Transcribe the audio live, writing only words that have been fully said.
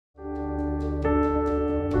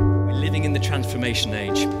living in the transformation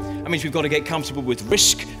age. That means we've got to get comfortable with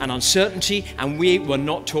risk and uncertainty, and we were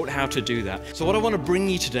not taught how to do that. So what I want to bring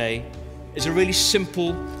you today is a really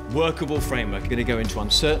simple, workable framework. We're going to go into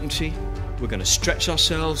uncertainty, we're going to stretch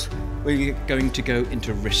ourselves, we're going to go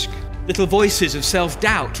into risk. Little voices of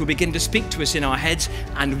self-doubt will begin to speak to us in our heads,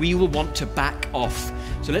 and we will want to back off.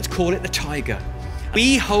 So let's call it the tiger.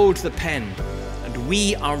 We hold the pen, and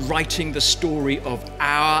we are writing the story of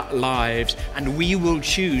our lives, and we will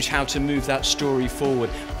choose how to move that story forward.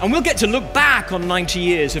 And we'll get to look back on 90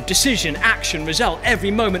 years of decision, action, result, every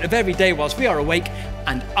moment of every day whilst we are awake,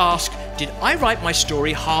 and ask, did I write my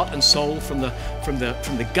story heart and soul from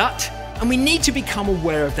the gut? And we need to become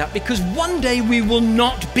aware of that, because one day we will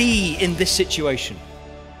not be in this situation.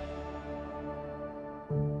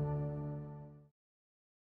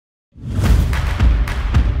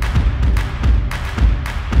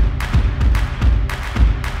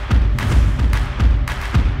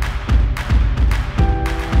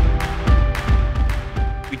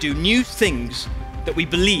 We do new things that we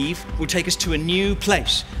believe will take us to a new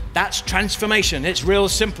place. That's transformation. It's real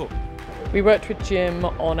simple. We worked with Jim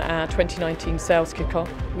on our 2019 sales kickoff.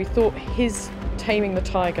 We thought his Taming the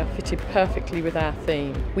Tiger fitted perfectly with our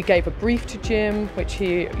theme. We gave a brief to Jim, which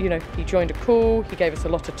he joined a call. He gave us a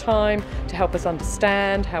lot of time to help us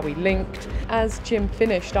understand how we linked. As Jim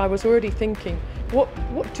finished, I was already thinking,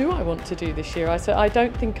 what do I want to do this year? I said, I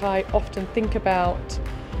don't think I often think about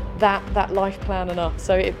that life plan enough.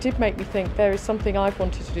 So it did make me think there is something I've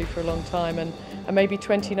wanted to do for a long time, and maybe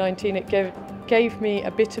 2019 it gave me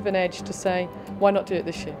a bit of an edge to say, why not do it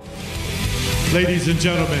this year? Ladies and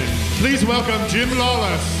gentlemen, please welcome Jim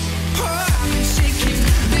Lawless.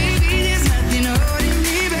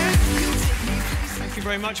 Thank you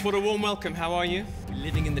very much. What a warm welcome. How are you? We're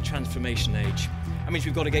living in the transformation age. That means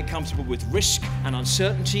we've got to get comfortable with risk and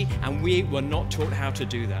uncertainty, and we were not taught how to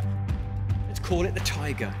do that. Let's call it the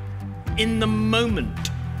tiger. In the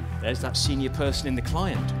moment, there's that senior person in the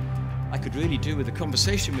client. I could really do with a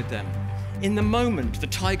conversation with them. In the moment, the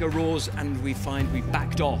tiger roars and we find we've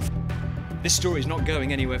backed off. This story is not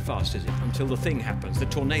going anywhere fast, is it? Until the thing happens, the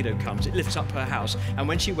tornado comes, it lifts up her house, and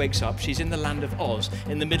when she wakes up, she's in the land of Oz,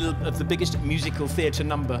 in the middle of the biggest musical theatre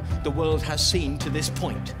number the world has seen to this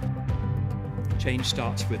point. Change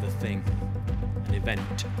starts with a thing, an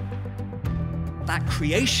event. That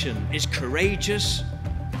creation is courageous.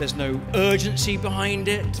 There's no urgency behind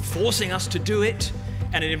it, forcing us to do it,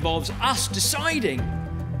 and it involves us deciding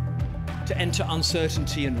to enter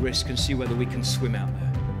uncertainty and risk and see whether we can swim out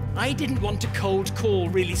there. I didn't want to cold call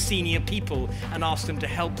really senior people and ask them to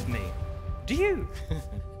help me. Do you?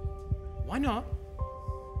 Why not?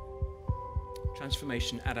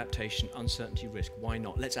 Transformation, adaptation, uncertainty, risk. Why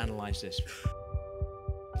not? Let's analyze this.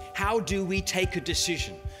 How do we take a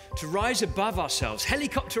decision to rise above ourselves,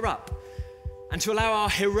 helicopter up, and to allow our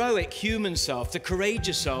heroic human self, the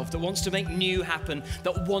courageous self that wants to make new happen,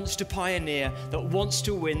 that wants to pioneer, that wants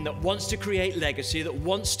to win, that wants to create legacy, that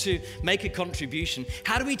wants to make a contribution?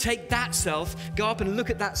 How do we take that self, go up and look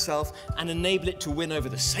at that self, and enable it to win over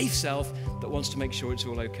the safe self that wants to make sure it's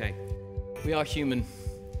all okay? We are human.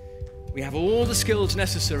 We have all the skills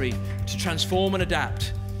necessary to transform and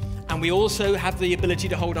adapt. And we also have the ability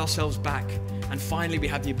to hold ourselves back. And finally, we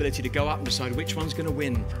have the ability to go up and decide which one's going to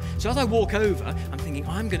win. So as I walk over, I'm thinking,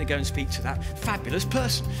 I'm going to go and speak to that fabulous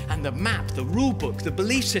person. And the map, the rule book, the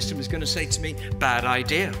belief system is going to say to me, bad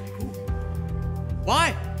idea. Ooh.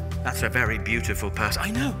 Why? That's a very beautiful person.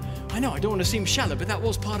 I know, I don't want to seem shallow, but that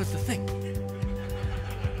was part of the thing.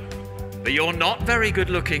 But you're not very good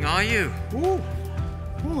looking, are you? Ooh.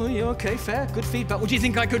 Oh, yeah, okay, fair, good feedback. Well, do you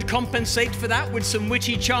think I could compensate for that with some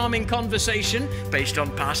witty, charming conversation based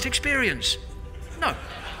on past experience? No.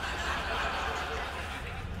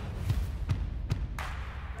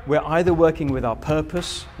 We're either working with our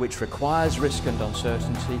purpose, which requires risk and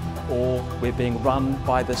uncertainty, or we're being run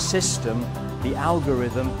by the system, the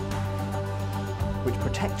algorithm, which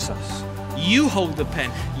protects us. You hold the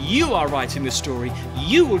pen. You are writing the story.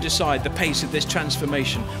 You will decide the pace of this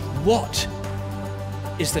transformation. What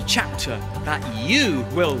is the chapter that you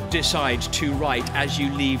will decide to write as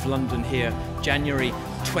you leave London here, January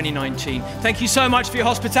 2019. Thank you so much for your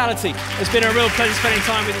hospitality. It's been a real pleasure spending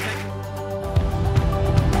time with you.